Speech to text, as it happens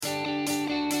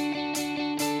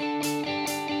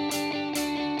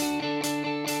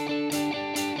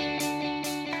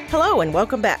Hello and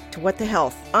welcome back to What the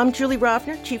Health. I'm Julie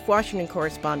Rovner, Chief Washington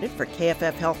Correspondent for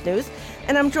KFF Health News,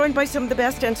 and I'm joined by some of the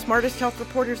best and smartest health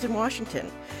reporters in Washington.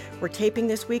 We're taping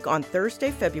this week on Thursday,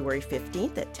 February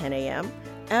 15th at 10 a.m.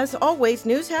 As always,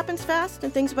 news happens fast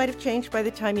and things might have changed by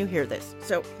the time you hear this.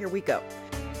 So here we go.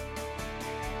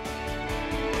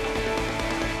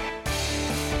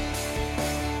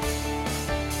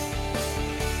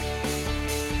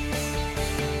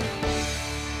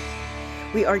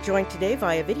 We are joined today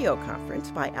via video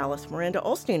conference by Alice Miranda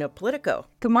Olstein of Politico.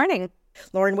 Good morning.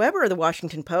 Lauren Weber of The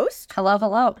Washington Post. Hello,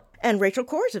 hello. And Rachel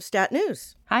Coors of Stat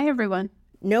News. Hi, everyone.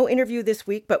 No interview this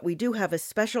week, but we do have a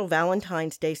special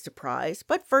Valentine's Day surprise.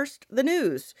 But first, the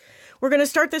news. We're going to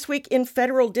start this week in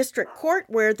federal district court,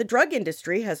 where the drug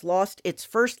industry has lost its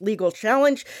first legal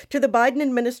challenge to the Biden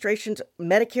administration's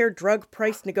Medicare drug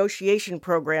price negotiation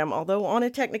program, although on a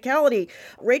technicality.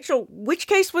 Rachel, which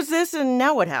case was this and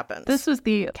now what happened? This was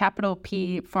the Capital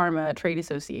P Pharma Trade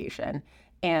Association.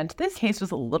 And this case was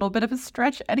a little bit of a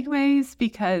stretch anyways,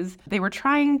 because they were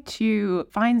trying to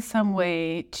find some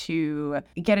way to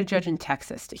get a judge in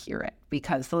Texas to hear it,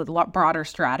 because the broader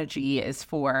strategy is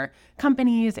for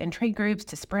companies and trade groups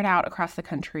to spread out across the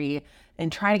country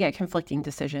and try to get conflicting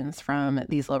decisions from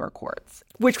these lower courts.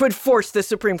 Which would force the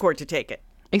Supreme Court to take it.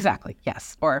 Exactly,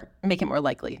 yes, or make it more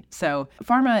likely. So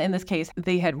pharma, in this case,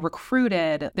 they had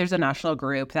recruited, there's a national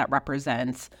group that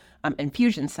represents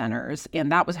infusion centers,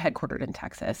 and that was headquartered in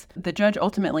Texas. The judge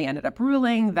ultimately ended up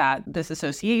ruling that this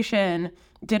association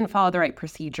didn't follow the right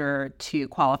procedure to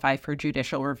qualify for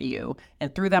judicial review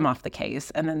and threw them off the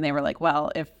case. And then they were like,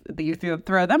 well, if you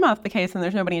throw them off the case and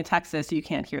there's nobody in Texas, you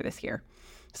can't hear this here.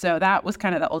 So that was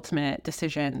kind of the ultimate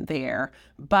decision there.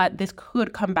 But this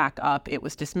could come back up. It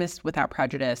was dismissed without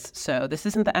prejudice. So this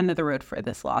isn't the end of the road for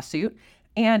this lawsuit.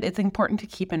 And it's important to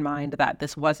keep in mind that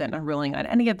this wasn't a ruling on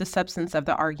any of the substance of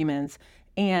the arguments.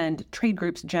 And trade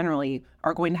groups generally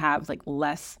are going to have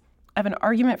less of an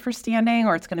argument for standing,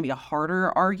 or it's going to be a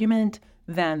harder argument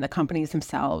than the companies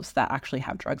themselves that actually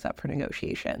have drugs up for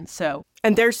negotiation. So,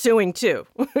 and they're suing too.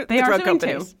 They are drug suing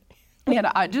companies. too.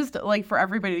 And just for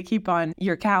everybody to keep on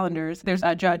your calendars, there's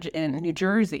a judge in New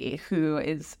Jersey who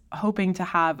is hoping to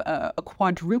have a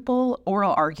quadruple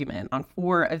oral argument on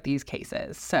 4 of these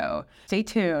cases. So stay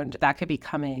tuned. That could be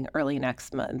coming early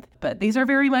next month. But these are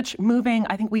very much moving.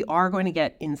 I think we are going to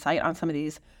get insight on some of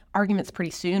these arguments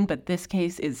pretty soon, but this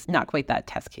case is not quite that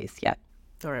test case yet.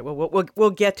 All right, well, we'll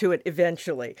get to it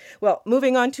eventually. Well,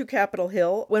 moving on to Capitol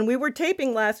Hill. When we were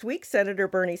taping last week, Senator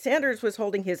Bernie Sanders was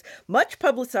holding his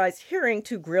much-publicized hearing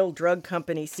to grill drug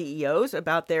company CEOs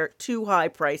about their too high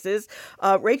prices.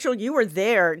 Rachel, you were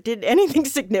there. Did anything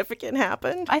significant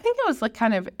happen? I think it was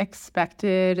kind of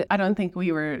expected. I don't think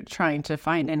we were trying to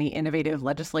find any innovative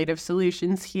legislative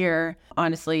solutions here.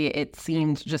 Honestly, it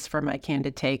seemed, just from my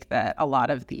candid take, that a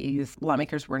lot of these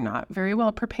lawmakers were not very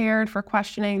well prepared for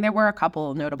questioning. There were a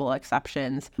couple notable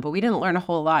exceptions, but we didn't learn a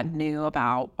whole lot new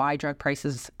about why drug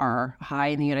prices are high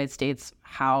in the United States,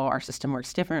 how our system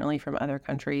works differently from other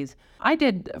countries. I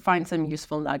did find some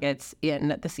useful nuggets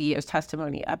in the CEO's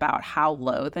testimony about how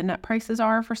low the net prices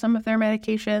are for some of their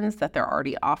medications, that they're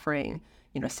already offering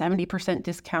 70%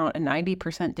 discount, a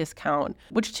 90% discount,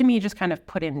 which to me just kind of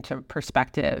put into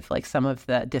perspective some of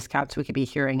the discounts we could be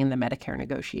hearing in the Medicare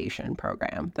negotiation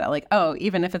program. That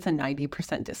even if it's a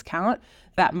 90% discount,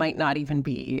 that might not even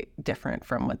be different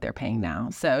from what they're paying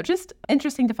now. So just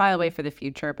interesting to file away for the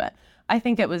future. But I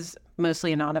think it was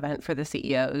mostly a non-event for the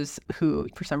CEOs who,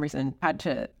 for some reason, had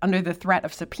to, under the threat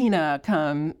of subpoena,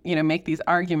 come, make these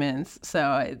arguments.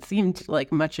 So it seemed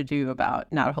like much ado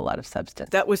about not a whole lot of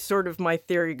substance. That was sort of my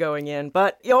theory going in,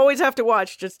 but you always have to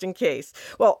watch just in case.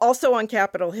 Well, also on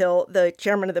Capitol Hill, the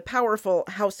chairman of the powerful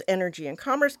House Energy and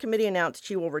Commerce Committee announced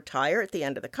she will retire at the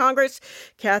end of the Congress.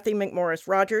 Kathy McMorris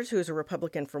Rodgers, who's a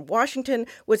Republican from Washington,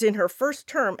 was in her first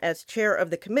term as chair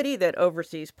of the committee that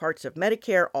oversees parts of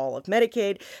Medicare, all of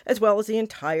Medicaid, as well as the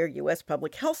entire U.S.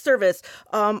 Public Health Service.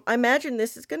 I imagine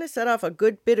this is going to set off a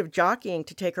good bit of jockeying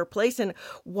to take her place. And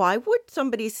why would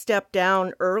somebody step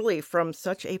down early from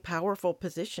such a powerful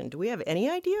position? Do we have any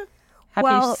idea? Have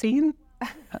you seen?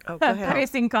 Oh, go ahead.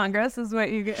 Facing Congress is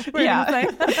what you get. Yeah.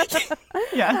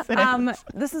 Yes, it is.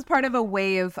 This is part of a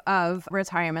wave of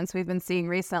retirements we've been seeing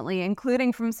recently,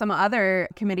 including from some other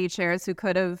committee chairs who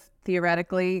could have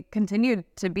theoretically continue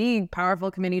to be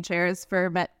powerful committee chairs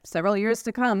for several years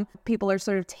to come. People are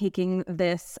sort of taking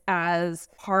this as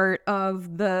part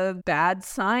of the bad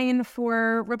sign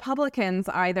for Republicans,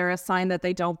 either a sign that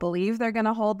they don't believe they're going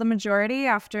to hold the majority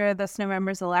after this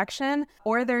November's election,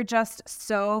 or they're just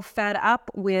so fed up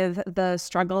with the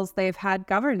struggles they've had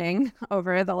governing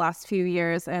over the last few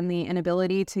years and the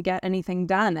inability to get anything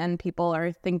done. And people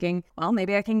are thinking, well,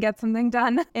 maybe I can get something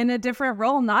done in a different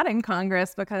role, not in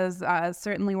Congress, because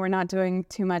certainly we're not doing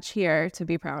too much here to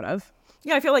be proud of.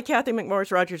 Yeah, I feel like Kathy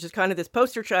McMorris Rodgers is kind of this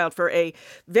poster child for a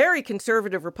very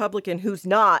conservative Republican who's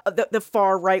not the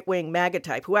far right-wing MAGA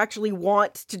type, who actually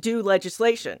wants to do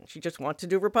legislation. She just wants to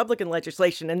do Republican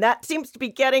legislation, and that seems to be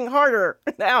getting harder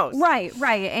in the House. Right.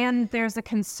 And there's a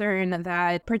concern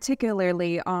that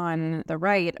particularly on the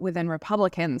right within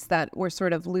Republicans that we're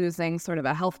sort of losing sort of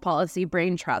a health policy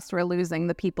brain trust. We're losing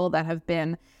the people that have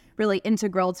been really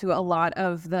integral to a lot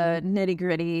of the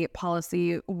nitty-gritty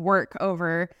policy work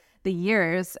over the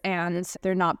years, and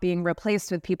they're not being replaced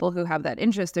with people who have that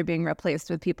interest. They're being replaced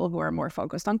with people who are more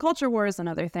focused on culture wars and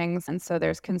other things. And so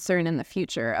there's concern in the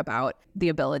future about the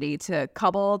ability to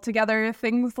cobble together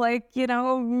things like,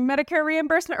 Medicare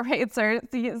reimbursement rates or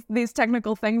these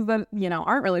technical things that,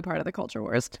 aren't really part of the culture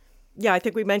wars. Yeah, I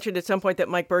think we mentioned at some point that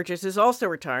Mike Burgess is also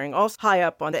retiring, also high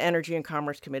up on the Energy and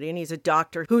Commerce Committee, and he's a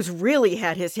doctor who's really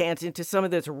had his hands into some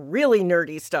of this really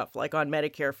nerdy stuff, like on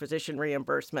Medicare physician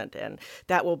reimbursement, and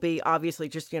that will be obviously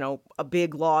just, a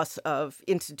big loss of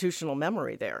institutional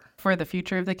memory there. For the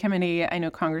future of the committee, I know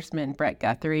Congressman Brett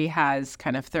Guthrie has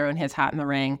kind of thrown his hat in the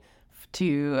ring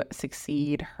to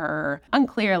succeed her.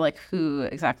 Unclear who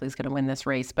exactly is going to win this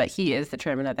race, but he is the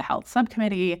chairman of the health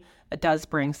subcommittee. It does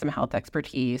bring some health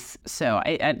expertise. So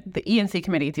the E&C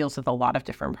committee deals with a lot of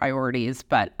different priorities,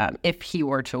 but if he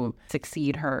were to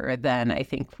succeed her, then I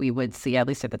think we would see, at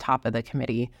least at the top of the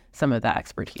committee, some of that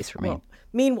expertise remain. Well,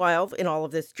 meanwhile, in all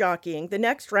of this jockeying, the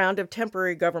next round of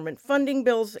temporary government funding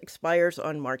bills expires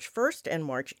on March 1st and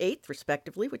March 8th,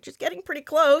 respectively, which is getting pretty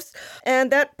close. And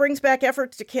that brings back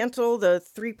efforts to cancel the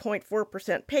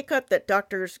 3.4% pay cut that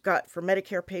doctors got for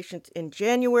Medicare patients in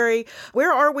January.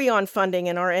 Where are we on funding,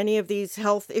 and are any of these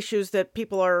health issues that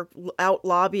people are out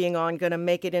lobbying on going to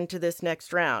make it into this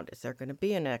next round? Is there going to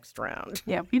be a next round?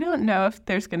 Yeah, we don't know if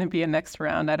there's going to be a next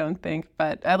round, I don't think.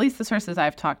 But at least the sources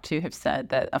I've talked to have said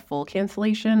that a full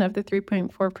cancellation of the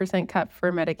 3.4% cut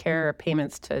for Medicare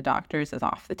payments to doctors is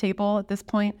off the table at this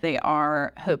point. They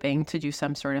are hoping to do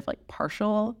some sort of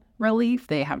partial relief.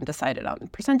 They haven't decided on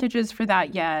percentages for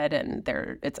that yet, and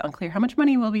it's unclear how much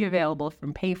money will be available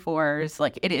from pay-fors.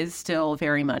 It is still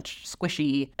very much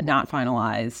squishy, not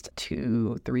finalized,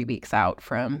 2-3 weeks out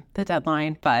from the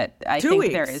deadline. But I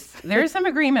think there is some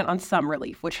agreement on some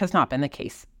relief, which has not been the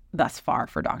case thus far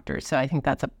for doctors. So I think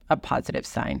that's a positive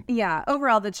sign. Yeah,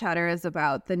 overall, the chatter is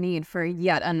about the need for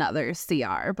yet another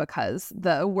CR because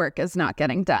the work is not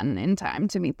getting done in time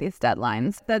to meet these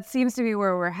deadlines. That seems to be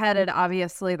where we're headed.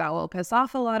 Obviously, that will piss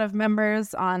off a lot of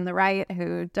members on the right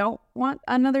who don't want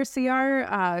another CR,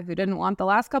 who didn't want the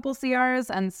last couple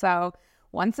CRs. And so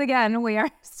once again, we are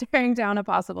staring down a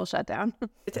possible shutdown.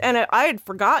 And I had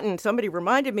forgotten, somebody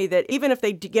reminded me that even if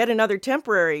they get another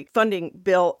temporary funding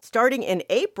bill starting in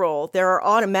April, there are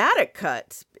automatic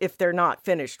cuts if they're not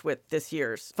finished with this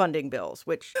year's funding bills,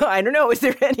 which I don't know. Is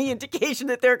there any indication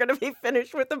that they're going to be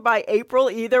finished with them by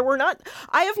April either?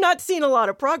 I have not seen a lot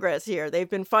of progress here. They've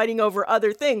been fighting over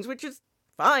other things, which is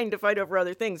fine to fight over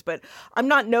other things, but I'm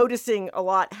not noticing a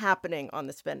lot happening on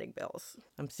the spending bills.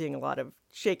 I'm seeing a lot of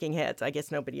shaking heads. I guess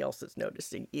nobody else is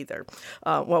noticing either.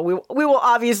 Well, we will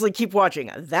obviously keep watching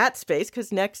that space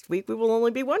because next week we will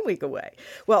only be 1 week away.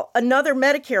 Well, another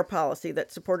Medicare policy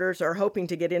that supporters are hoping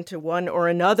to get into one or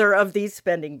another of these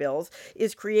spending bills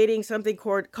is creating something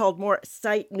called more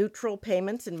site-neutral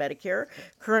payments in Medicare.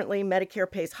 Currently, Medicare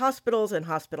pays hospitals and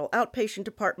hospital outpatient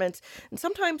departments, and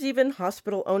sometimes even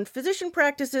hospital-owned physician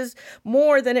practices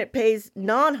more than it pays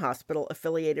non-hospital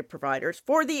affiliated providers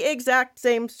for the exact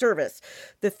same service.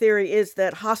 The theory is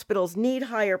that hospitals need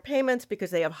higher payments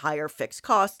because they have higher fixed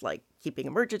costs, like keeping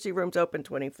emergency rooms open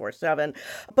 24/7.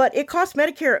 But it costs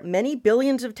Medicare many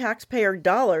billions of taxpayer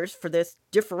dollars for this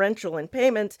differential in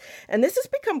payments. And this has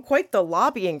become quite the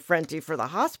lobbying frenzy for the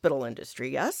hospital industry,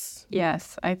 yes?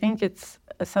 Yes, I think it's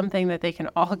something that they can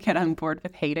all get on board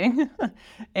with hating.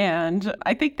 And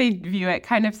I think they view it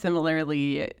kind of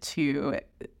similarly to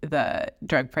the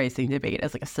drug pricing debate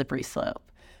as a slippery slope.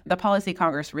 The policy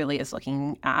Congress really is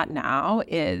looking at now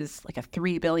is like a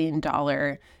 $3 billion,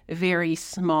 very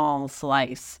small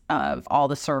slice of all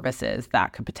the services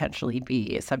that could potentially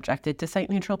be subjected to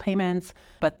site-neutral payments.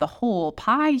 But the whole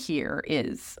pie here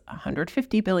is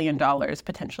 $150 billion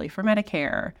potentially for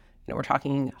Medicare. We're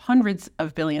talking hundreds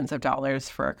of billions of dollars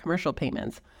for commercial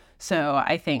payments. So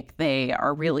I think they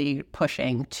are really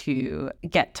pushing to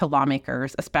get to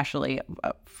lawmakers, especially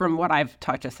from what I've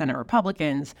talked to Senate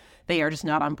Republicans. They are just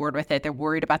not on board with it. They're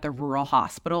worried about the rural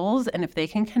hospitals. And if they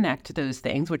can connect those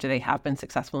things, which they have been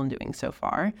successful in doing so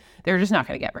far, they're just not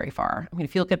going to get very far. I mean,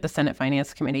 if you look at the Senate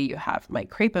Finance Committee, you have Mike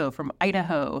Crapo from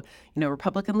Idaho,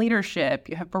 Republican leadership.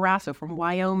 You have Barrasso from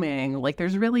Wyoming. Like,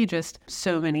 there's really just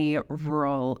so many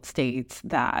rural states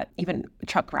that even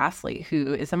Chuck Grassley,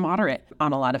 who is a moderate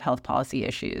on a lot of health policy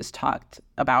issues, talked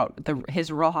about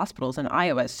his rural hospitals in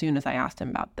Iowa as soon as I asked him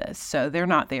about this. So they're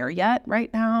not there yet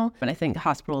right now. But I think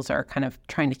hospitals are kind of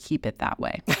trying to keep it that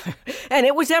way. And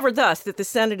it was ever thus that the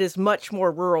Senate is much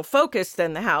more rural focused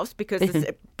than the House, because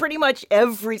pretty much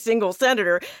every single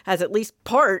senator has at least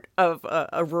part of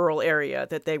a rural area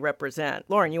that they represent.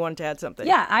 Lauren, you wanted to add something?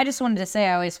 Yeah, I just wanted to say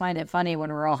I always find it funny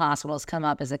when rural hospitals come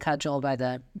up as a cudgel by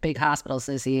the big hospital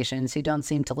associations who don't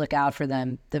seem to look out for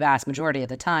them the vast majority of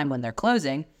the time when they're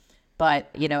closing.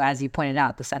 But, as you pointed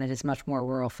out, the Senate is much more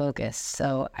rural focused.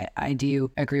 So I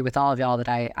do agree with all of y'all that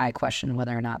I question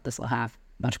whether or not this will have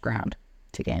much ground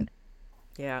to gain.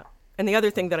 Yeah. And the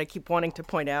other thing that I keep wanting to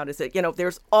point out is that,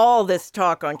 there's all this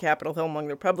talk on Capitol Hill among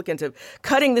the Republicans of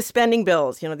cutting the spending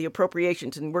bills, the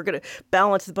appropriations, and we're going to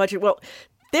balance the budget. Well,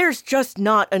 there's just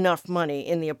not enough money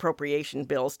in the appropriation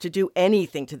bills to do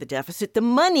anything to the deficit. The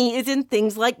money is in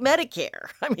things like Medicare.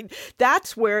 I mean,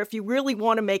 that's where if you really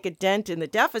want to make a dent in the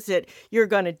deficit, you're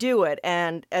going to do it.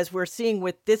 And as we're seeing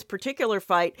with this particular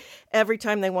fight, every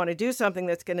time they want to do something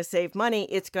that's going to save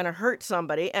money, it's going to hurt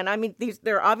somebody. And I mean,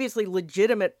 they're obviously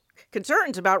legitimate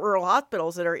concerns about rural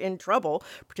hospitals that are in trouble,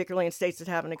 particularly in states that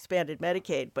haven't expanded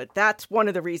Medicaid. But that's one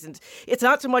of the reasons. It's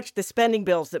not so much the spending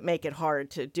bills that make it hard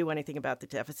to do anything about the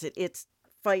deficit. It's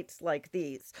fights like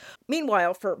these.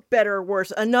 Meanwhile, for better or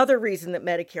worse, another reason that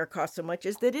Medicare costs so much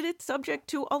is that it is subject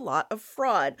to a lot of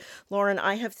fraud. Lauren,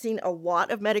 I have seen a lot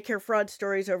of Medicare fraud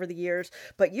stories over the years,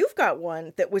 but you've got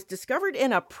one that was discovered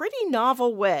in a pretty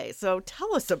novel way. So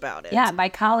tell us about it. Yeah, my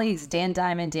colleagues Dan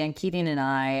Diamond, Dan Keating, and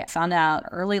I found out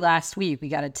early last week. We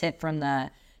got a tip from the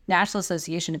National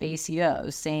Association of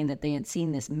ACOs saying that they had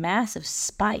seen this massive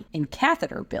spike in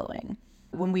catheter billing.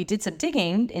 When we did some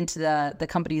digging into the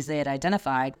companies they had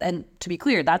identified, and to be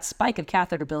clear, that spike of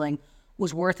catheter billing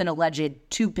was worth an alleged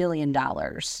 $2 billion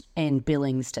in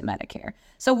billings to Medicare.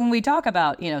 So when we talk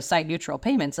about, site-neutral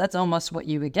payments, that's almost what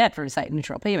you would get for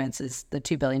site-neutral payments is the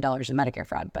 $2 billion in Medicare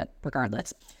fraud, but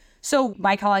regardless. So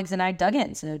my colleagues and I dug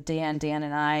in. So Dan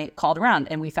and I called around,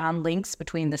 and we found links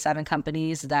between the 7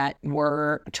 companies that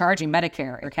were charging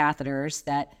Medicare or catheters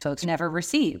that folks never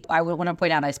received. I want to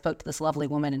point out, I spoke to this lovely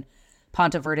woman in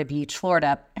Ponte Verde Beach,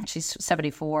 Florida. She's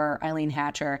 74, Eileen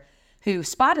Hatcher, who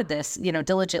spotted this,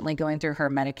 diligently going through her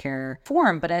Medicare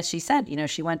form. But as she said,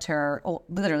 she went to her,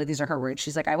 literally, these are her words.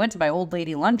 She's like, I went to my old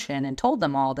lady luncheon and told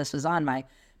them all this was on my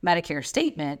Medicare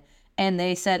statement. And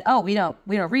they said, oh, we don't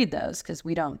read those because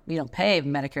we don't pay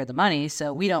Medicare the money.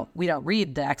 So we don't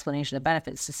read the explanation of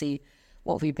benefits to see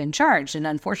what we've been charged. And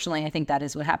unfortunately, I think that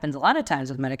is what happens a lot of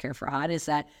times with Medicare fraud is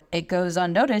that it goes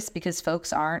unnoticed because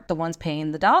folks aren't the ones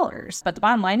paying the dollars. But the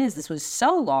bottom line is this was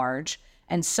so large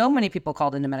and so many people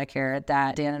called into Medicare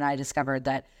that Dan and I discovered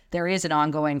that there is an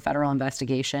ongoing federal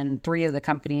investigation. 3 of the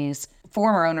companies,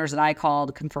 former owners that I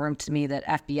called, confirmed to me that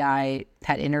FBI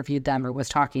had interviewed them or was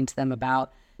talking to them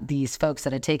about these folks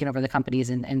that had taken over the companies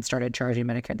and started charging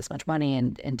Medicare this much money.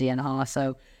 And Dan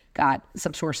also got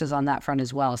some sources on that front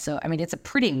as well. So, I mean, it's a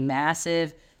pretty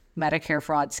massive Medicare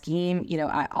fraud scheme.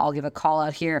 I'll give a call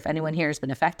out here. If anyone here has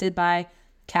been affected by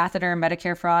catheter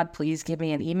Medicare fraud, please give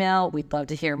me an email. We'd love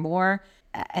to hear more.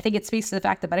 I think it speaks to the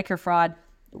fact that Medicare fraud,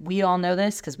 we all know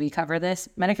this because we cover this.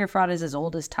 Medicare fraud is as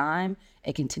old as time.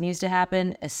 It continues to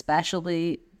happen,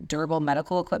 especially durable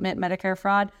medical equipment Medicare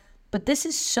fraud. But this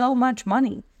is so much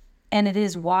money. And it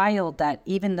is wild that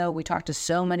even though we talked to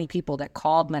so many people that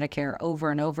called Medicare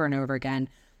over and over and over again,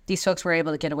 these folks were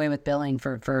able to get away with billing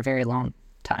for a very long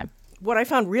time. What I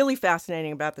found really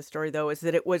fascinating about the story, though, is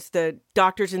that it was the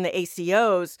doctors and the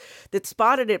ACOs that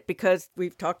spotted it, because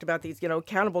we've talked about these,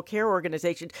 accountable care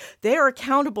organizations. They are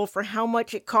accountable for how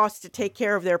much it costs to take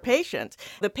care of their patients.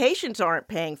 The patients aren't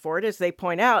paying for it, as they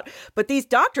point out, but these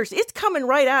doctors, it's coming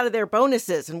right out of their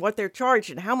bonuses and what they're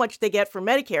charged and how much they get from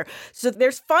Medicare. So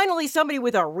there's finally somebody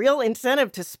with a real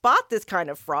incentive to spot this kind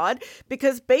of fraud,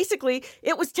 because basically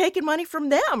it was taking money from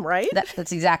them, right?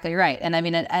 That's exactly right. And I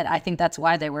mean, I think that's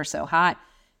why they were so hot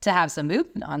to have some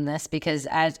movement on this, because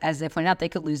as they point out, they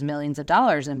could lose millions of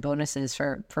dollars in bonuses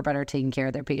for better taking care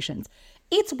of their patients.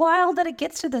 It's wild that it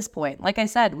gets to this point. Like I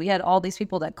said, we had all these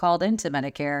people that called into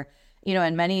Medicare,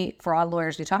 and many fraud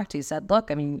lawyers we talked to said, look,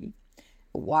 I mean,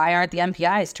 why aren't the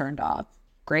MPIs turned off?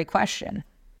 Great question.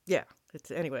 Yeah.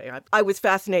 Anyway, I was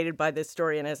fascinated by this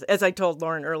story. And as I told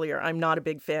Lauren earlier, I'm not a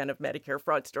big fan of Medicare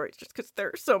fraud stories just because there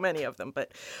are so many of them.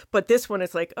 But this one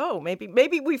is like, oh,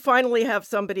 maybe we finally have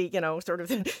somebody, sort of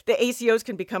the ACOs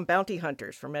can become bounty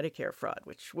hunters for Medicare fraud,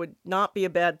 which would not be a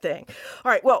bad thing.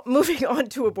 All right. Well, moving on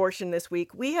to abortion this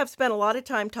week, we have spent a lot of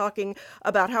time talking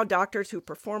about how doctors who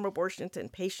perform abortions and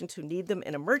patients who need them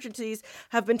in emergencies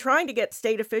have been trying to get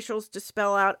state officials to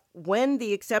spell out when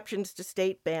the exceptions to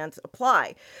state bans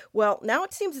apply. Well, now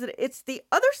it seems that it's the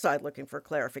other side looking for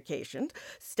clarification.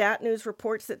 Stat News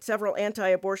reports that several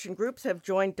anti-abortion groups have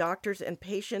joined doctors and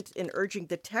patients in urging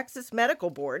the Texas Medical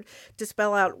Board to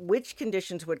spell out which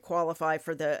conditions would qualify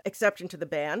for the exception to the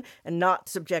ban and not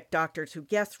subject doctors who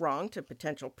guess wrong to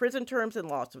potential prison terms and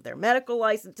loss of their medical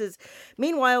licenses.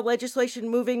 Meanwhile, legislation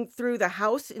moving through the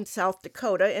House in South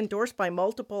Dakota, endorsed by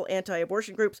multiple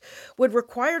anti-abortion groups, would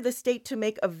require the state to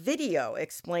make a video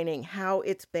explaining how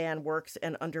its ban works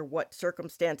and under what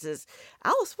circumstances.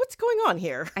 Alice, what's going on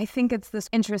here? I think it's this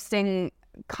interesting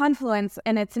confluence,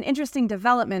 and it's an interesting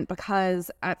development because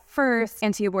at first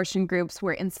anti-abortion groups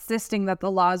were insisting that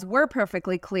the laws were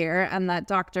perfectly clear and that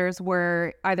doctors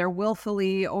were either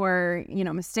willfully or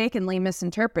mistakenly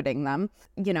misinterpreting them.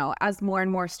 As more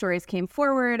and more stories came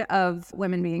forward of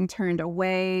women being turned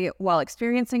away while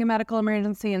experiencing a medical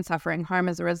emergency and suffering harm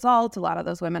as a result, a lot of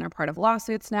those women are part of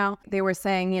lawsuits now. They were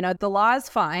saying, the law is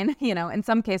fine. In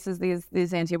some cases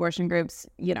these anti-abortion groups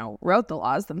wrote the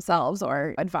laws themselves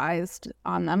or advised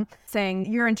on them, saying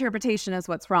your interpretation is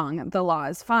what's wrong. The law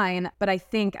is fine. But I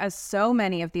think as so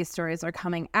many of these stories are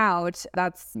coming out,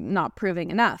 that's not proving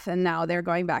enough. And now they're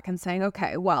going back and saying,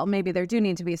 okay, well, maybe there do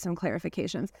need to be some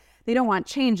clarifications. They don't want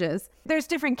changes. There's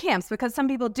different camps because some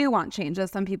people do want changes.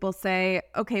 Some people say,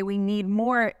 okay, we need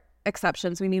more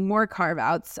exceptions. We need more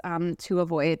carve-outs to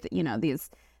avoid,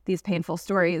 these painful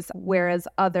stories, whereas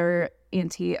other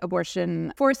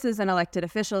anti-abortion forces and elected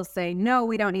officials say, no,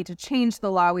 we don't need to change the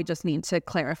law. We just need to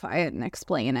clarify it and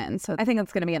explain it. And so I think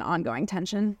it's going to be an ongoing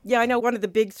tension. Yeah, I know one of the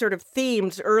big sort of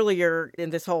themes earlier in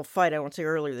this whole fight, I won't say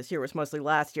earlier this year, it was mostly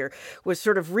last year, was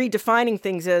sort of redefining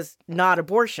things as not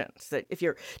abortions. That if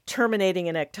you're terminating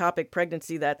an ectopic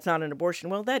pregnancy, that's not an abortion.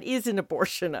 Well, that is an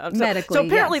abortion. Medically, so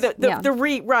apparently yes.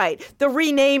 the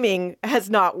renaming has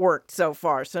not worked so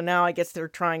far. So now I guess they're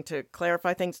trying to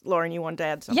clarify things. Lauren, you wanted to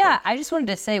add something? Yeah, I just wanted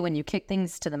to say, when you kick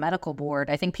things to the medical board,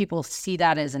 I think people see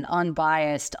that as an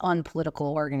unbiased, unpolitical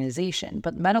organization.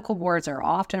 But medical boards are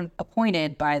often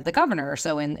appointed by the governor.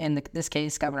 So in this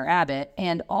case, Governor Abbott.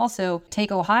 And also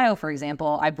take Ohio, for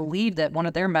example. I believe that one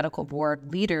of their medical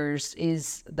board leaders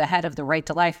is the head of the Right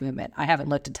to Life movement. I haven't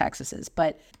looked at Texas's,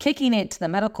 but kicking it to the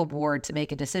medical board to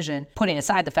make a decision, putting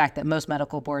aside the fact that most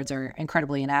medical boards are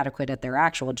incredibly inadequate at their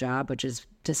actual job, which is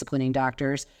disciplining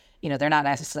doctors, they're not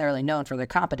necessarily known for their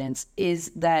competence,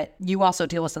 is that you also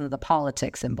deal with some of the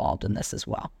politics involved in this as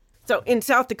well. So in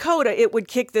South Dakota, it would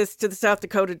kick this to the South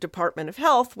Dakota Department of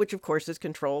Health, which, of course, is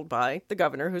controlled by the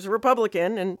governor, who's a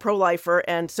Republican and pro-lifer.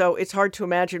 And so it's hard to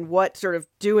imagine what sort of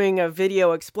doing a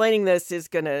video explaining this is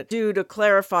going to do to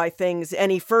clarify things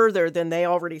any further than they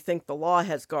already think the law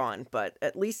has gone. But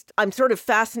at least I'm sort of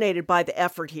fascinated by the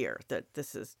effort here that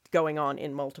this is going on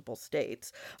in multiple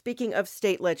states. Speaking of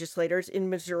state legislators, in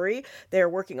Missouri, they're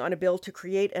working on a bill to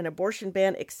create an abortion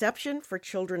ban exception for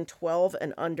children 12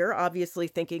 and under, obviously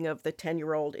thinking of the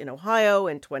 10-year-old in Ohio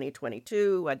in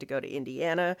 2022 who had to go to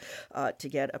Indiana to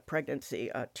get a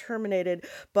pregnancy terminated.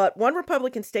 But one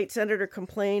Republican state senator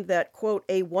complained that, quote,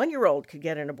 a 1-year-old could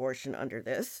get an abortion under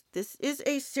this. This is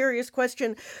a serious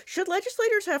question. Should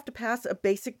legislators have to pass a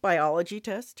basic biology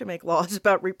test to make laws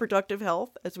about reproductive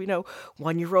health? As we know,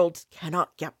 1-year-olds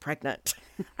cannot get pregnant.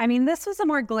 I mean, this was a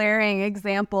more glaring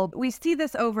example. We see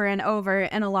this over and over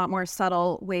in a lot more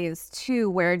subtle ways,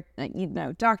 too, where,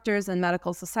 doctors and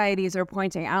medical societies are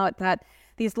pointing out that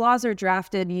these laws are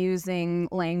drafted using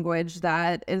language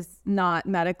that is not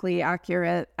medically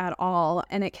accurate at all.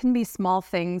 And it can be small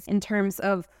things in terms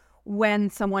of when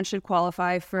someone should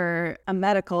qualify for a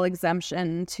medical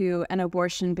exemption to an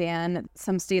abortion ban.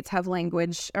 Some states have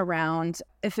language around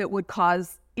if it would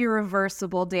cause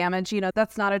irreversible damage.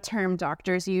 That's not a term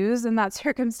doctors use in that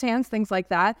circumstance, things like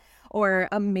that. Or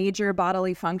a major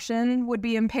bodily function would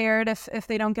be impaired if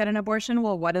they don't get an abortion.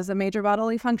 Well, what is a major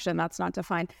bodily function? That's not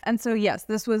defined. And so, yes,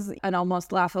 this was an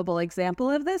almost laughable example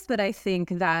of this, but I think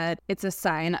that it's a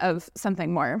sign of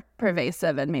something more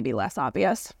pervasive and maybe less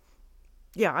obvious.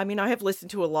 Yeah, I mean, I have listened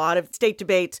to a lot of state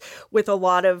debates with a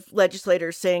lot of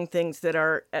legislators saying things that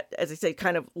are, as I say,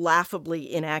 kind of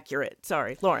laughably inaccurate.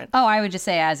 Sorry, Lauren. Oh, I would just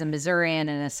say, as a Missourian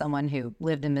and as someone who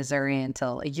lived in Missouri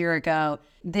until a year ago,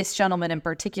 this gentleman in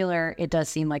particular, it does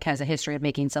seem like has a history of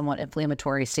making somewhat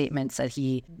inflammatory statements that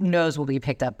he knows will be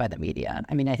picked up by the media.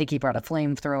 I mean, I think he brought a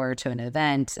flamethrower to an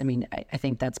event. I mean, I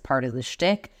think that's part of the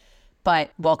shtick.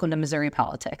 But welcome to Missouri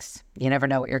politics. You never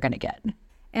know what you're going to get.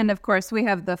 And of course, we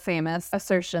have the famous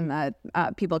assertion that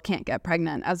people can't get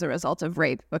pregnant as a result of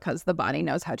rape because the body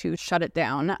knows how to shut it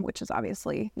down, which is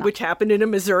obviously not. Which happened in a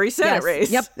Missouri Senate race.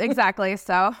 Yep, exactly.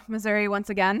 So Missouri, once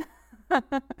again,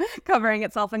 covering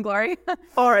itself in glory.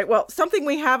 All right. Well, something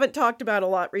we haven't talked about a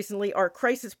lot recently are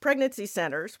crisis pregnancy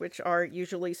centers, which are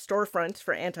usually storefronts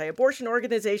for anti-abortion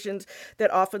organizations that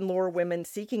often lure women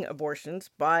seeking abortions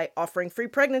by offering free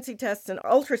pregnancy tests and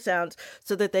ultrasounds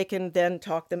so that they can then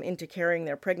talk them into carrying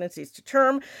their pregnancies to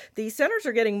term. These centers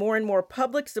are getting more and more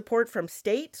public support from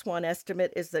states. One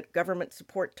estimate is that government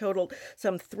support totaled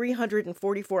some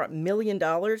 $344 million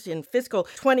in fiscal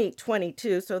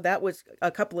 2022. So that was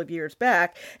a couple of years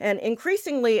back. And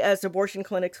increasingly, as abortion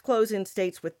clinics close in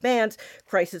states with bans,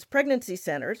 crisis pregnancy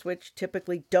centers, which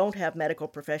typically don't have medical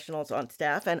professionals on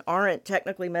staff and aren't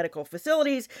technically medical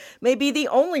facilities, may be the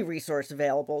only resource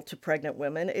available to pregnant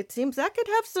women. It seems that could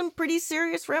have some pretty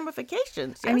serious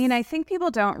ramifications. Yes? I mean, I think people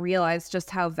don't realize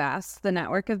just how vast the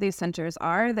network of these centers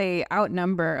are. They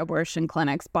outnumber abortion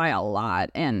clinics by a lot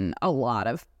in a lot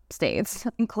of states,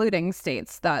 including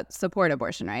states that support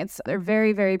abortion rights. They're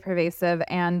very, very pervasive,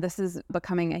 and this is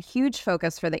becoming a huge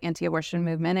focus for the anti-abortion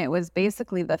movement. It was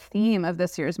basically the theme of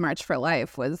this year's March for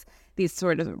Life was these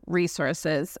sort of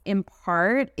resources. In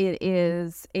part, it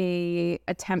is a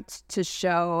attempt to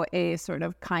show a sort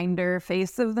of kinder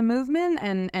face of the movement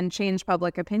and change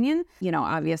public opinion.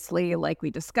 Obviously, like we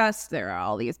discussed, there are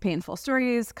all these painful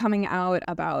stories coming out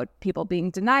about people being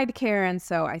denied care, and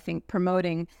so I think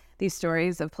promoting these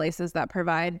stories of places that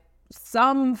provide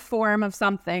some form of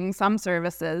something, some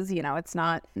services, it's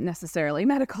not necessarily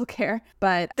medical care,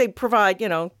 but they provide,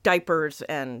 diapers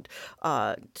and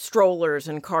strollers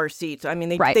and car seats. I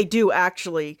mean, right. They do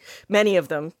actually, many of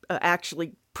them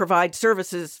actually provide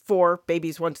services for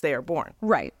babies once they are born.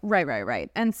 Right.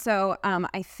 And so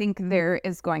I think there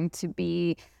is going to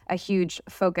be a huge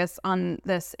focus on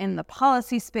this in the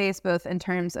policy space, both in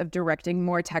terms of directing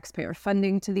more taxpayer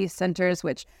funding to these centers,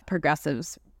 which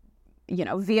progressives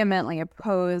vehemently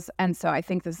oppose. And so I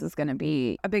think this is going to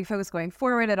be a big focus going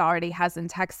forward. It already has in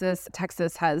Texas.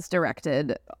 Texas has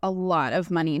directed a lot of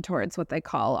money towards what they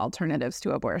call alternatives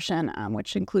to abortion,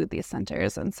 which include these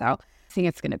centers. And so I think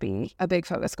it's going to be a big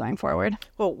focus going forward.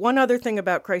 Well, one other thing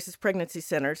about crisis pregnancy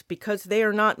centers, because they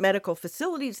are not medical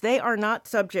facilities, they are not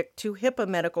subject to HIPAA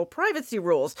medical privacy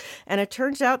rules. And it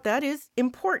turns out that is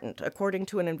important. According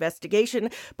to an investigation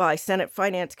by Senate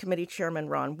Finance Committee Chairman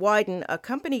Ron Wyden, a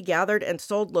company gathered and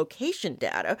sold location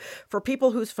data for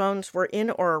people whose phones were in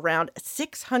or around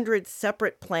 600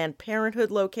 separate Planned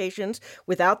Parenthood locations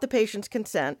without the patient's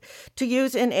consent to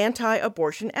use in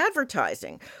anti-abortion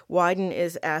advertising. Wyden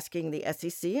is asking the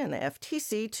SEC and the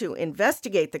FTC to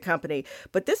investigate the company,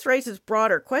 but this raises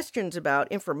broader questions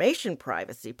about information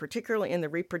privacy, particularly in the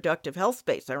reproductive health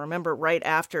space. I remember right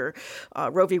after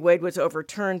Roe v. Wade was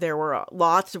overturned, there were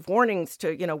lots of warnings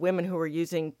to, women who were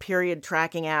using period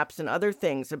tracking apps and other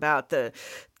things about the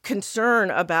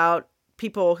concern about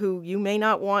people who you may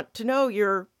not want to know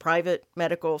your private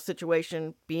medical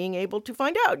situation being able to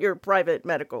find out your private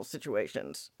medical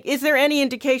situations. Is there any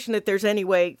indication that there's any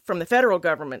way from the federal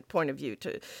government point of view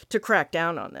to crack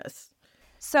down on this?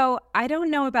 So I don't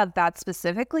know about that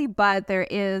specifically, but there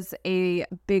is a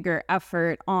bigger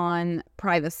effort on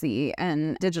privacy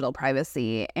and digital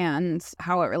privacy and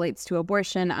how it relates to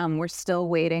abortion. We're still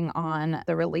waiting on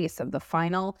the release of the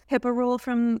final HIPAA rule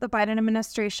from the Biden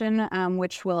administration,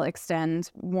 which will extend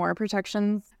more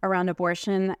protections around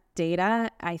abortion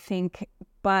data, I think.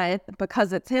 But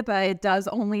because it's HIPAA, it does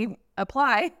only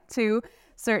apply to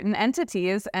certain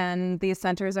entities, and these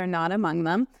centers are not among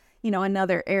them.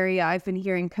 Another area I've been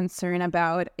hearing concern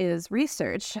about is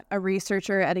research. A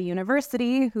researcher at a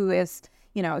university who is,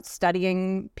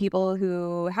 studying people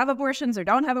who have abortions or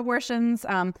don't have abortions,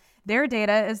 their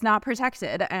data is not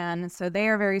protected. And so they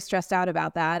are very stressed out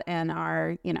about that and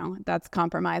are, that's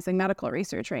compromising medical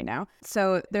research right now.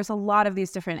 So there's a lot of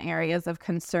these different areas of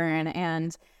concern.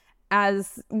 And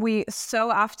as we so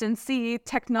often see,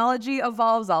 technology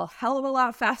evolves a hell of a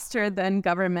lot faster than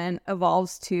government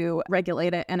evolves to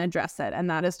regulate it and address it. And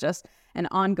that is just an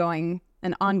ongoing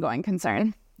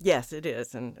concern. Yes, it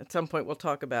is. And at some point we'll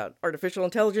talk about artificial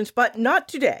intelligence, but not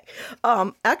today.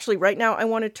 Actually, right now I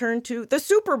want to turn to the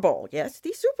Super Bowl. Yes,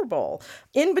 the Super Bowl.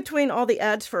 In between all the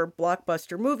ads for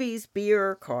blockbuster movies,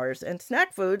 beer, cars, and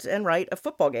snack foods, and a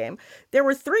football game, there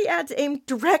were 3 ads aimed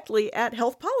directly at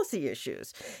health policy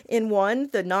issues. In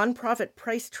one, the nonprofit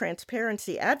price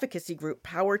transparency advocacy group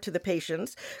Power to the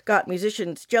Patients got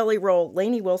musicians Jelly Roll,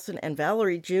 Lainey Wilson, and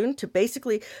Valerie June to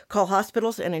basically call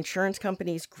hospitals and insurance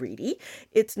companies greedy.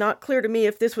 It's not clear to me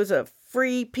if this was a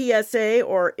free PSA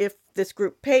or if this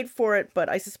group paid for it, but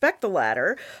I suspect the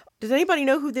latter. Does anybody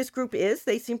know who this group is?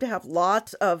 They seem to have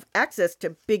lots of access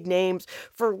to big names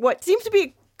for what seems to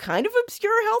be kind of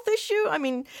obscure health issue. I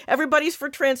mean, everybody's for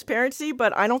transparency,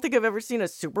 but I don't think I've ever seen a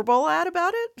Super Bowl ad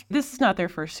about it. This is not their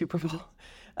first Super Bowl.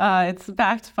 It's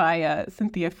backed by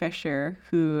Cynthia Fisher,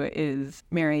 who is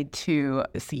married to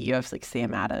the CEO of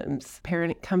Sam Adams'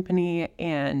 parent company,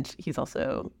 and he's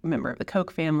also a member of the Koch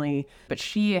family. But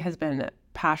she has been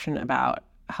passionate about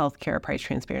healthcare price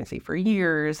transparency for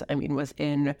years. I mean, was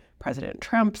in President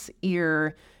Trump's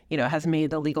ear, has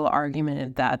made the legal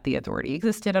argument that the authority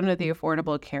existed under the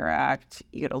Affordable Care Act,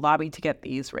 lobbied to get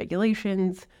these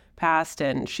regulations passed.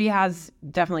 And she has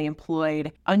definitely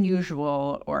employed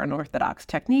unusual or unorthodox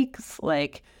techniques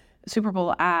like Super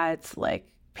Bowl ads, like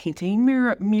painting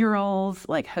murals,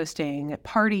 like hosting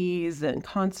parties and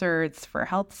concerts for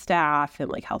health staff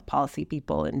and health policy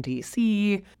people in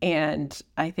DC. And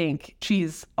I think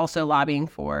she's also lobbying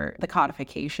for the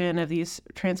codification of these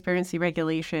transparency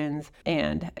regulations.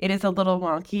 And it is a little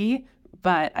wonky,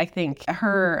 but I think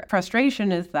her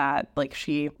frustration is that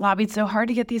she lobbied so hard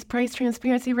to get these price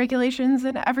transparency regulations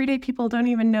and everyday people don't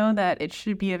even know that it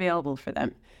should be available for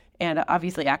them. And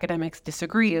obviously academics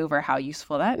disagree over how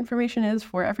useful that information is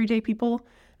for everyday people.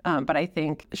 But I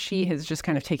think she has just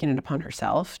kind of taken it upon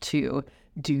herself to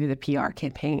do the PR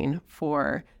campaign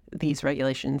for these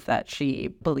regulations that she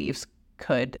believes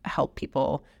could help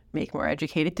people make more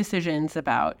educated decisions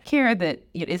about care that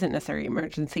it isn't necessarily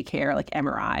emergency care, like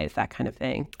MRIs, that kind of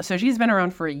thing. So she's been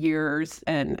around for years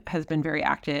and has been very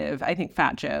active. I think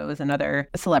Fat Joe is another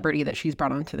celebrity that she's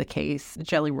brought onto the case.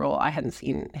 Jelly Roll, I hadn't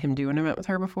seen him do an event with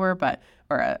her before,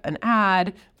 an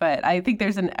ad. But I think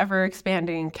there's an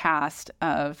ever-expanding cast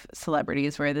of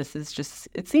celebrities where this is just,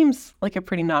 it seems like a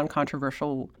pretty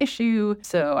non-controversial issue.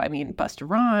 So, I mean, Busta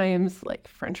Rhymes,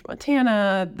 French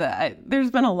Montana,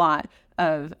 there's been a lot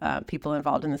of people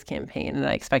involved in this campaign, and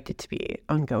I expect it to be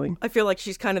ongoing. I feel like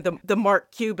she's kind of the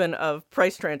Mark Cuban of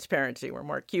price transparency, where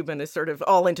Mark Cuban is sort of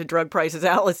all into drug prices.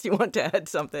 Alice, you want to add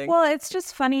something? Well, it's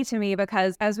just funny to me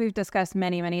because, as we've discussed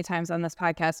many, many times on this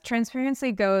podcast,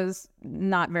 transparency goes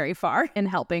not very far in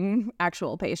helping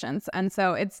actual patients. And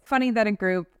so it's funny that a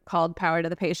group called Power to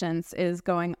the Patients is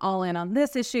going all in on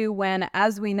this issue when,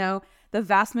 as we know, the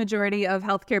vast majority of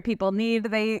healthcare people need,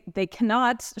 they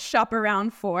cannot shop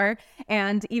around for.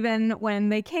 And even when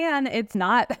they can, it's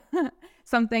not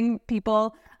something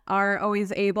people are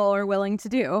always able or willing to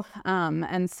do.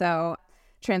 And so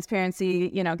transparency,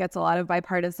 gets a lot of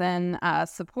bipartisan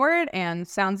support and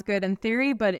sounds good in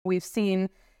theory, but we've seen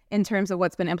in terms of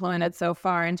what's been implemented so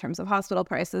far in terms of hospital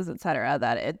prices, et cetera,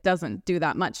 that it doesn't do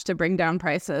that much to bring down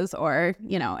prices or,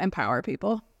 empower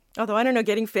people. Although, I don't know,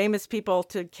 getting famous people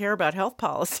to care about health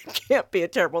policy can't be a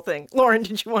terrible thing. Lauren,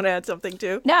 did you want to add something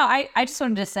too? No, I just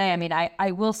wanted to say,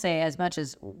 I will say, as much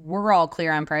as we're all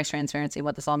clear on price transparency,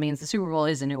 what this all means, the Super Bowl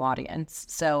is a new audience.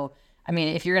 So,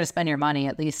 if you're going to spend your money,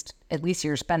 at least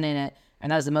you're spending it,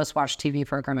 and that is the most watched TV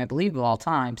program, I believe, of all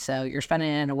time. So you're spending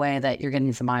it in a way that you're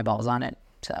getting some eyeballs on it.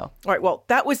 So, all right, well,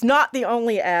 that was not the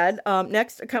only ad.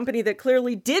 Next, a company that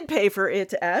clearly did pay for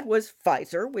its ad was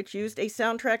Pfizer, which used a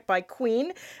soundtrack by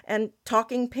Queen and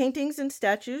talking paintings and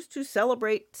statues to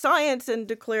celebrate science and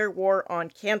declare war on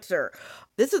cancer.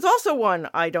 This is also one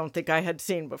I don't think I had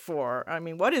seen before. I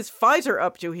mean, what is Pfizer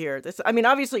up to here?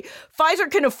 Obviously,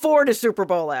 Pfizer can afford a Super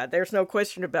Bowl ad. There's no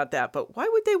question about that. But why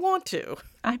would they want to?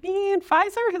 I mean,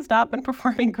 Pfizer has not been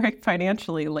performing great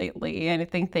financially lately. And I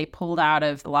think they pulled out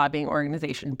of the lobbying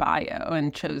organization Bio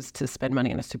and chose to spend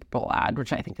money on a Super Bowl ad,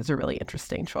 which I think is a really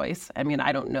interesting choice. I mean,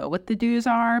 I don't know what the dues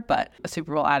are, but a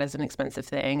Super Bowl ad is an expensive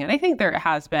thing. And I think there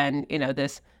has been,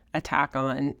 this attack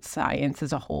on science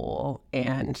as a whole.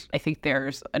 And I think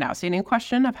there's an outstanding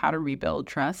question of how to rebuild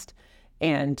trust.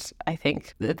 And I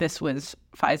think that this was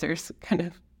Pfizer's kind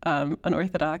of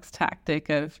unorthodox tactic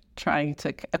of trying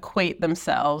to equate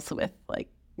themselves with like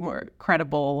more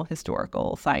credible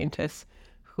historical scientists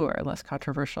who are less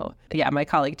controversial. Yeah, my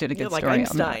colleague did a good like story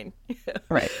Einstein. on that.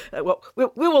 Right. Well,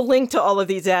 we will link to all of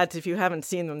these ads if you haven't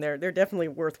seen them. They're definitely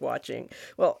worth watching.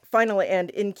 Well, finally, and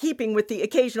in keeping with the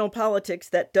occasional politics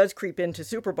that does creep into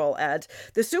Super Bowl ads,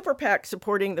 the Super PAC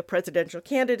supporting the presidential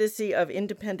candidacy of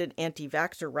independent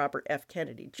anti-vaxxer Robert F.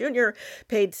 Kennedy Jr.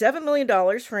 paid $7 million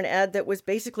for an ad that was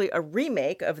basically a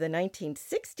remake of the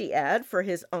 1960 ad for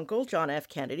his uncle, John F.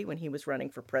 Kennedy, when he was running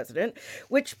for president,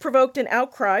 which provoked an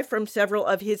outcry from several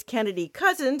of his Kennedy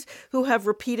cousins who have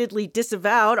repeatedly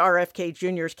disavowed RFK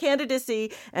Jr.'s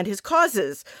candidacy and his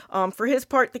causes. For his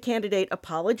part, the candidate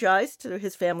apologized to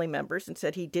his family members and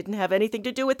said he didn't have anything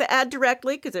to do with the ad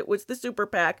directly because it was the Super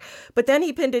PAC. But then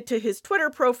he pinned it to his Twitter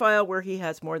profile where he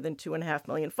has more than 2.5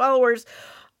 million followers.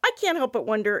 I can't help but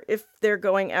wonder if they're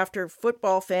going after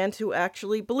football fans who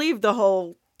actually believe the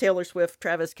whole Taylor Swift,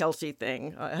 Travis Kelce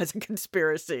thing as a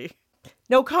conspiracy.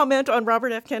 No comment on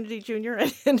Robert F. Kennedy Jr.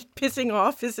 and pissing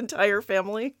off his entire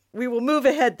family. We will move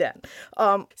ahead then.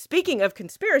 Speaking of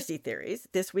conspiracy theories,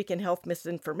 this week in health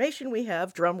misinformation, we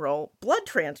have, drumroll, blood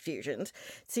transfusions.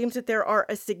 It seems that there are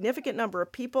a significant number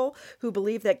of people who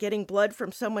believe that getting blood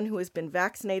from someone who has been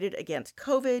vaccinated against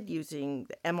COVID using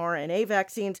the mRNA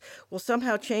vaccines will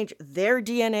somehow change their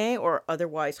DNA or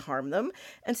otherwise harm them.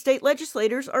 And state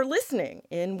legislators are listening.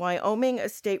 In Wyoming, a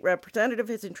state representative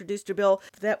has introduced a bill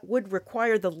that would require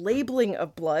the labeling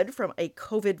of blood from a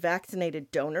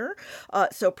COVID-vaccinated donor,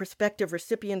 so prospective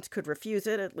recipients could refuse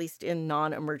it, at least in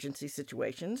non-emergency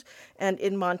situations. And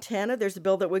in Montana, there's a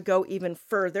bill that would go even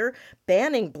further,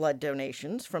 banning blood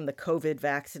donations from the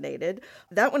COVID-vaccinated.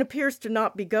 That one appears to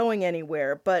not be going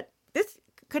anywhere, but this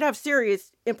could have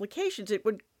serious implications. It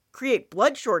would create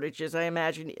blood shortages, I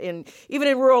imagine, even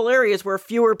in rural areas where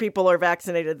fewer people are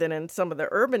vaccinated than in some of the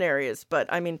urban areas. But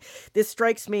I mean, this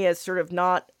strikes me as sort of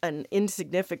not an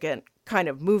insignificant kind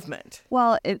of movement.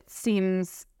 Well, it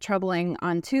seems troubling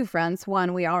on two fronts.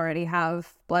 One, we already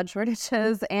have blood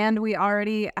shortages and we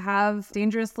already have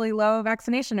dangerously low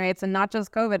vaccination rates, and not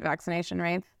just COVID vaccination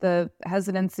rates. The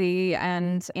hesitancy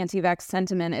and anti-vax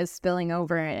sentiment is spilling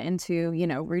over into,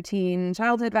 routine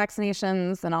childhood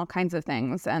vaccinations and all kinds of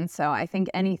things. And so I think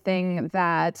anything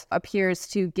that appears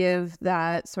to give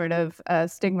that sort of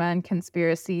stigma and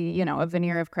conspiracy, a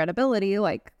veneer of credibility,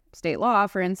 like state law,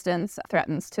 for instance,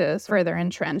 threatens to further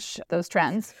entrench those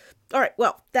trends. All right,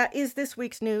 well, that is this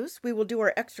week's news. We will do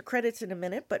our extra credits in a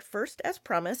minute, but first, as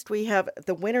promised, we have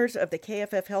the winners of the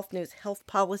KFF Health News Health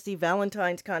Policy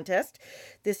Valentine's Contest.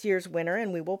 This year's winner,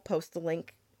 and we will post the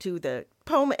link to the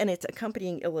poem and its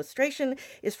accompanying illustration,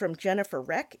 is from Jennifer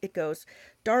Reck. It goes,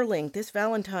 "Darling, this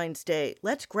Valentine's Day,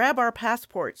 let's grab our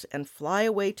passports and fly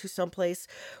away to someplace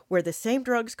where the same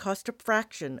drugs cost a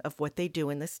fraction of what they do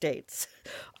in the States."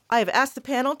 I have asked the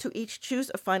panel to each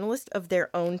choose a finalist of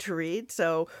their own to read.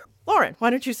 So, Lauren, why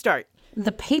don't you start?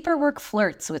 The paperwork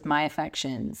flirts with my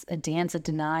affections, a dance of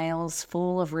denials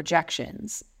full of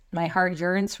rejections. My heart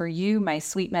yearns for you, my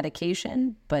sweet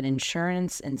medication, but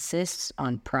insurance insists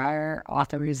on prior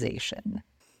authorization.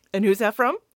 And who's that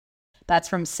from? That's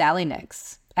from Sally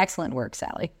Nix. Excellent work,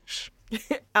 Sally.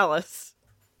 Alice.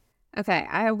 Okay,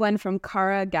 I have one from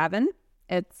Cara Gavin.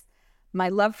 It's, "My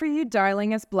love for you,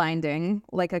 darling, is blinding,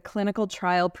 like a clinical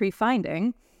trial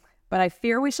pre-finding, but I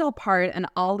fear we shall part and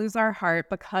all lose our heart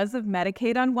because of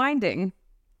Medicaid unwinding."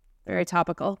 Very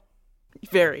topical.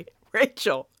 Very.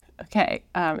 Rachel. Okay,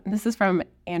 this is from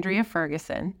Andrea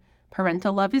Ferguson.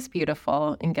 "Parental love is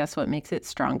beautiful, and guess what makes it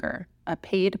stronger? A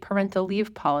paid parental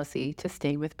leave policy to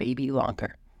stay with baby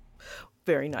longer."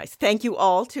 Very nice. Thank you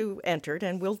all who entered,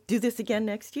 and we'll do this again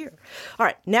next year. All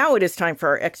right, now it is time for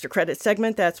our extra credit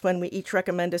segment. That's when we each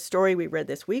recommend a story we read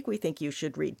this week we think you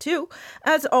should read too.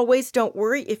 As always, don't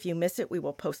worry if you miss it. We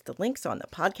will post the links on the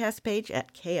podcast page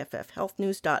at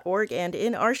kffhealthnews.org and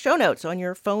in our show notes on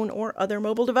your phone or other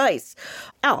mobile device.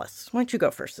 Alice, why don't you go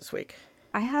first this week?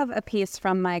 I have a piece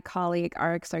from my colleague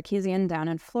Arik Sarkeesian down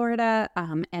in Florida,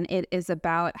 and it is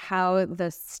about how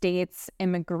the state's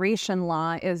immigration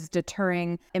law is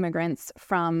deterring immigrants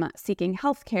from seeking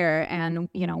health care. And,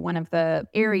 one of the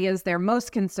areas they're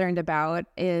most concerned about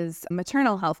is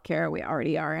maternal health care. We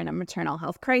already are in a maternal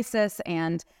health crisis,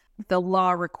 and the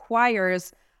law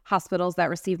requires hospitals that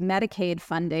receive Medicaid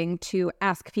funding to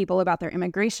ask people about their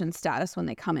immigration status when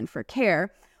they come in for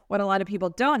care. What a lot of people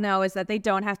don't know is that they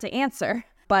don't have to answer.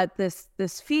 But this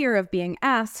fear of being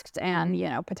asked and,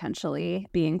 potentially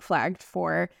being flagged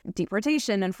for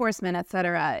deportation, enforcement, et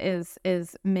cetera,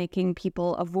 is making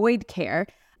people avoid care.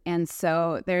 And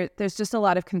so there's just a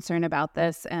lot of concern about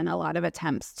this and a lot of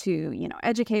attempts to,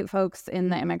 educate folks in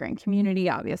the immigrant community.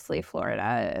 Obviously,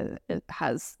 Florida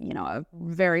has, a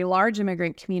very large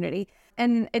immigrant community.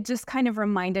 And it just kind of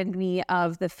reminded me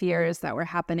of the fears that were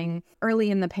happening early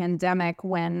in the pandemic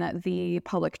when the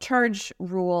public charge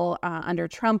rule under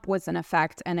Trump was in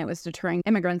effect, and it was deterring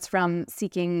immigrants from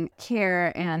seeking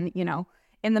care. And,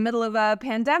 in the middle of a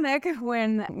pandemic,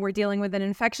 when we're dealing with an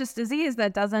infectious disease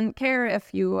that doesn't care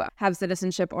if you have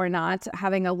citizenship or not,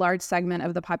 having a large segment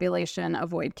of the population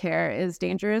avoid care is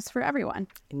dangerous for everyone.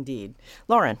 Indeed.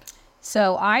 Lauren.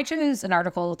 So I chose an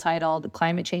article titled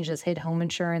 "Climate Change Has Hit Home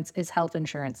Insurance. Is Health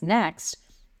Insurance Next?"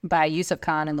 by Yusuf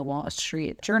Khan in the Wall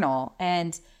Street Journal.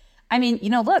 And I mean,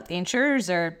 look, the insurers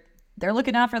they're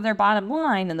looking out for their bottom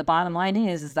line. And the bottom line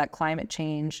is that climate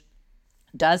change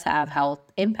does have health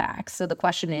impacts. So the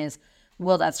question is,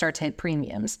 will that start to hit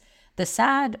premiums? The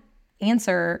sad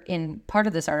answer in part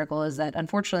of this article is that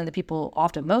unfortunately the people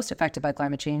often most affected by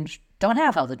climate change don't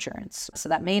have health insurance. So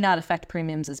that may not affect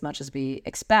premiums as much as we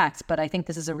expect, but I think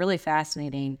this is a really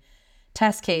fascinating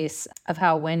test case of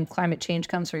how when climate change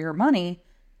comes for your money,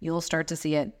 you'll start to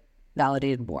see it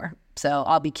validated more. So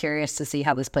I'll be curious to see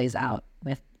how this plays out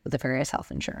with the various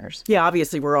health insurers. Yeah,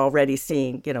 obviously we're already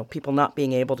seeing, people not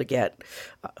being able to get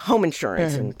home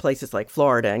insurance in places like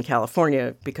Florida and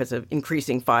California because of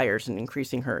increasing fires and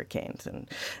increasing hurricanes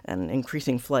and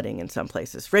increasing flooding in some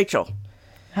places. Rachel.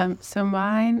 So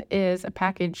mine is a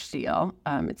package deal.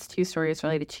 It's two stories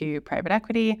related to private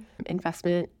equity,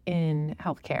 investment in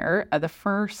healthcare. The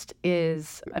first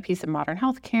is a piece of Modern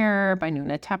Healthcare by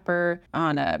Nuna Tepper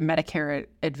on a Medicare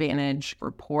Advantage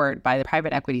report by the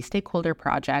Private Equity Stakeholder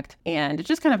Project. And it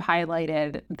just kind of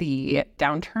highlighted the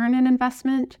downturn in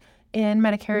investment in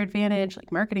Medicare Advantage, like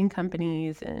marketing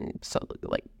companies and so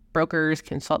like brokers,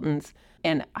 consultants.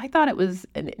 And I thought it was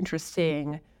an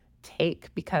interesting take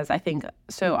because I think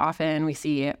so often we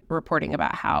see reporting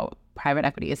about how private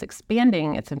equity is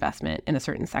expanding its investment in a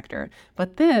certain sector.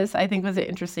 But this, I think, was an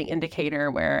interesting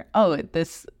indicator where,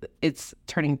 it's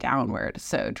turning downward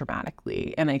so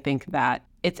dramatically. And I think that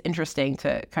it's interesting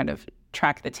to kind of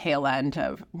track the tail end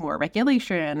of more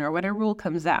regulation or when a rule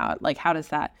comes out. Like, how does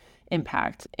that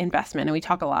impact investment? And we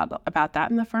talk a lot about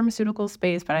that in the pharmaceutical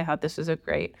space, but I thought this was a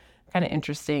great kind of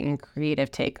interesting and creative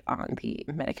take on the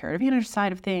Medicare Advantage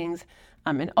side of things.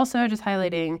 And also just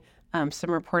highlighting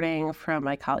some reporting from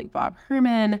my colleague Bob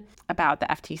Herman about the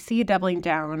FTC doubling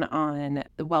down on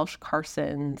the Welsh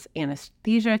Carson's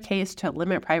anesthesia case to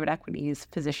limit private equity's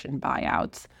physician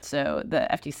buyouts. So the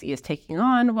FTC is taking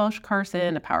on Welsh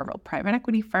Carson, a powerful private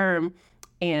equity firm,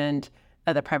 and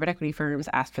the private equity firms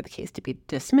asked for the case to be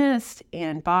dismissed.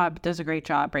 And Bob does a great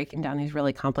job breaking down these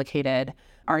really complicated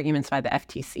arguments by the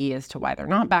FTC as to why they're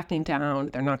not backing down.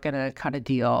 They're not going to cut a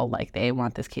deal. Like, they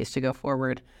want this case to go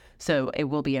forward. So it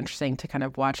will be interesting to kind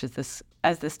of watch as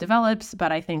this develops.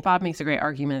 But I think Bob makes a great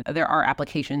argument. There are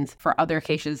applications for other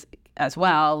cases as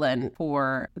well, and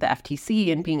for the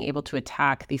FTC and being able to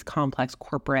attack these complex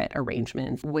corporate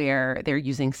arrangements where they're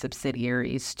using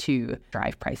subsidiaries to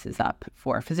drive prices up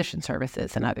for physician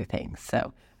services and other things.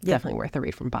 So definitely worth a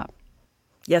read from Bob.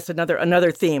 Yes,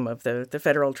 another theme of the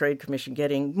Federal Trade Commission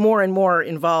getting more and more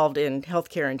involved in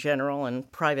healthcare in general and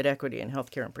private equity in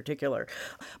healthcare in particular.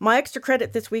 My extra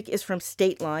credit this week is from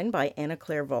State Line by Anna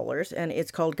Claire Vollers, and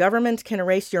it's called "Governments Can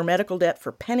Erase Your Medical Debt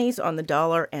for Pennies on the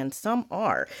Dollar, and Some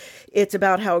Are." It's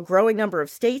about how a growing number of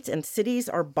states and cities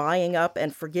are buying up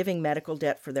and forgiving medical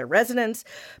debt for their residents.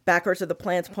 Backers of the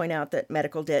plans point out that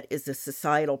medical debt is a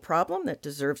societal problem that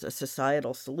deserves a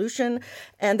societal solution,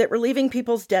 and that relieving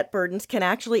people's debt burdens can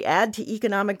actually add to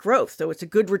economic growth. So it's a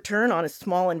good return on a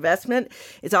small investment.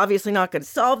 It's obviously not going to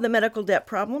solve the medical debt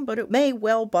problem, but it may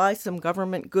well buy some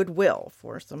government goodwill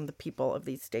for some of the people of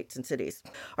these states and cities.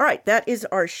 All right, that is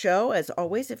our show. As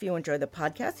always, if you enjoy the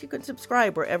podcast, you can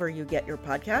subscribe wherever you get your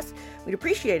podcasts. We'd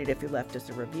appreciate it if you left us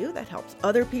a review. That helps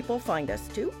other people find us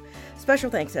too.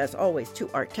 Special thanks, as always, to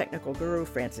our technical guru,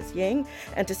 Francis Ying,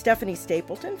 and to Stephanie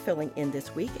Stapleton, filling in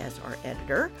this week as our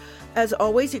editor. As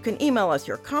always, you can email us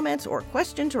your comments or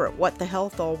questions or at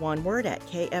whatthehealth, all one word, at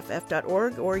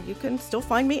kff.org, or you can still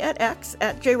find me at X,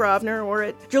 at jrovner, or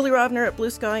at Julie Rovner at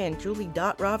Blue Sky and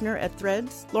julie.rovner at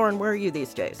Threads. Lauren, where are you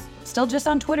these days? Still just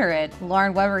on Twitter at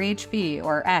Lauren Weber HB,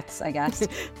 or X, I guess.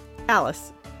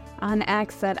 Alice. On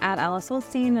X at Alice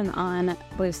Holstein, and on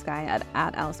Blue Sky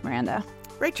at Alice Miranda.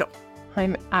 Rachel.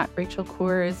 I'm at Rachel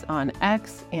Coors on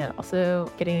X and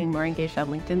also getting more engaged on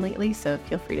LinkedIn lately, so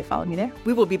feel free to follow me there.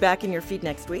 We will be back in your feed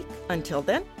next week. Until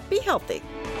then, be healthy.